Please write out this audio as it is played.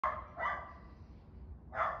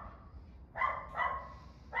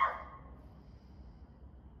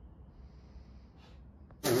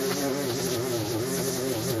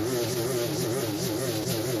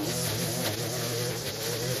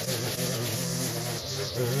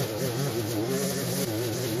I'm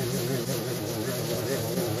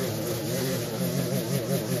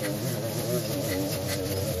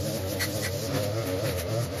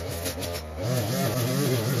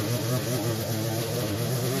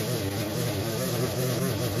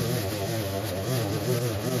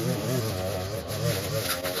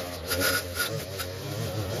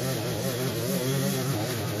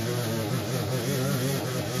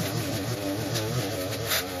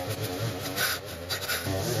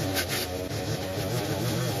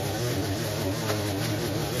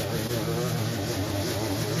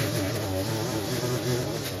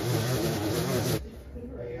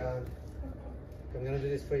going to do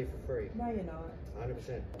this for you for free. No, you're not. 100%.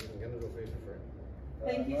 I'm going to do it for you for free.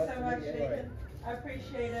 Thank you so much, Nathan. I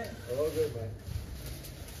appreciate it. All good, mate.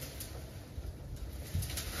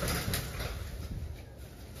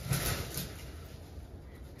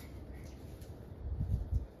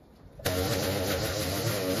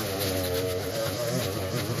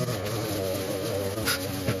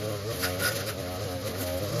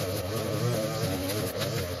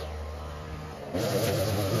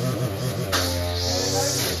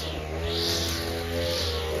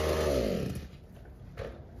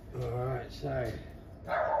 So,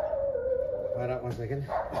 wait up 1 second.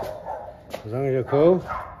 As long as you're cool.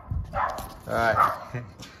 Alright.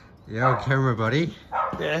 Yo, camera buddy.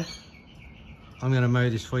 Yeah. I'm going to mow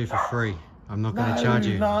this for you for free. I'm not going to charge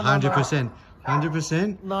you. 100%.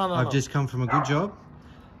 100%. No. I've just come from a good job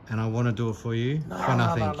and I want to do it for you for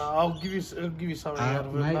nothing. No. I'll give you something out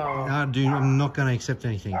of it. Mate, No, dude, I'm not going to accept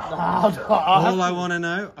anything. No, All I want to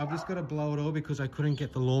know, I've just got to blow it all because I couldn't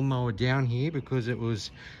get the lawnmower down here because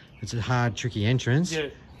it's a hard, tricky entrance. Yeah.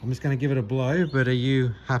 I'm just going to give it a blow, but are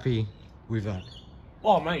you happy with that?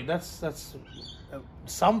 Oh, mate, that's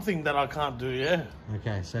something that I can't do, yeah.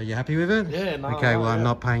 Okay, so you're happy with it? Yeah, no. Okay, well, yeah. I'm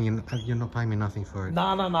not paying you, you're not paying me nothing for it.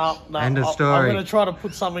 No. End of story. I'm going to try to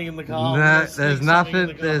put something in the car. No, there's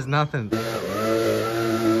nothing, there's nothing.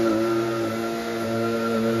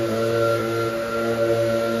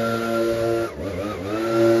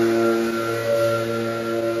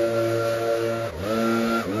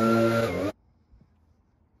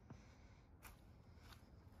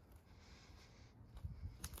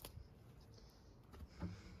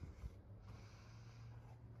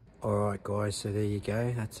 Alright guys, so there you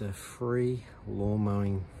go. That's a free lawn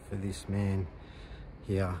mowing for this man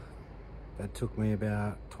here. That took me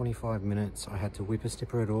about 25 minutes. I had to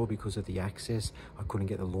whippersnipper it all because of the access. I couldn't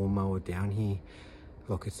get the lawnmower down here.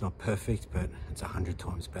 Look, it's not perfect, but it's 100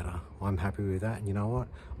 times better. I'm happy with that, and you know what?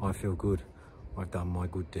 I feel good. I've done my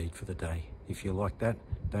good deed for the day. If you like that,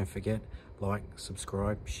 don't forget, like,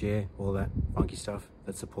 subscribe, share, all that funky stuff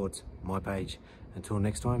that supports my page. Until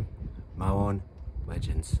next time, mow on,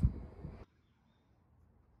 legends.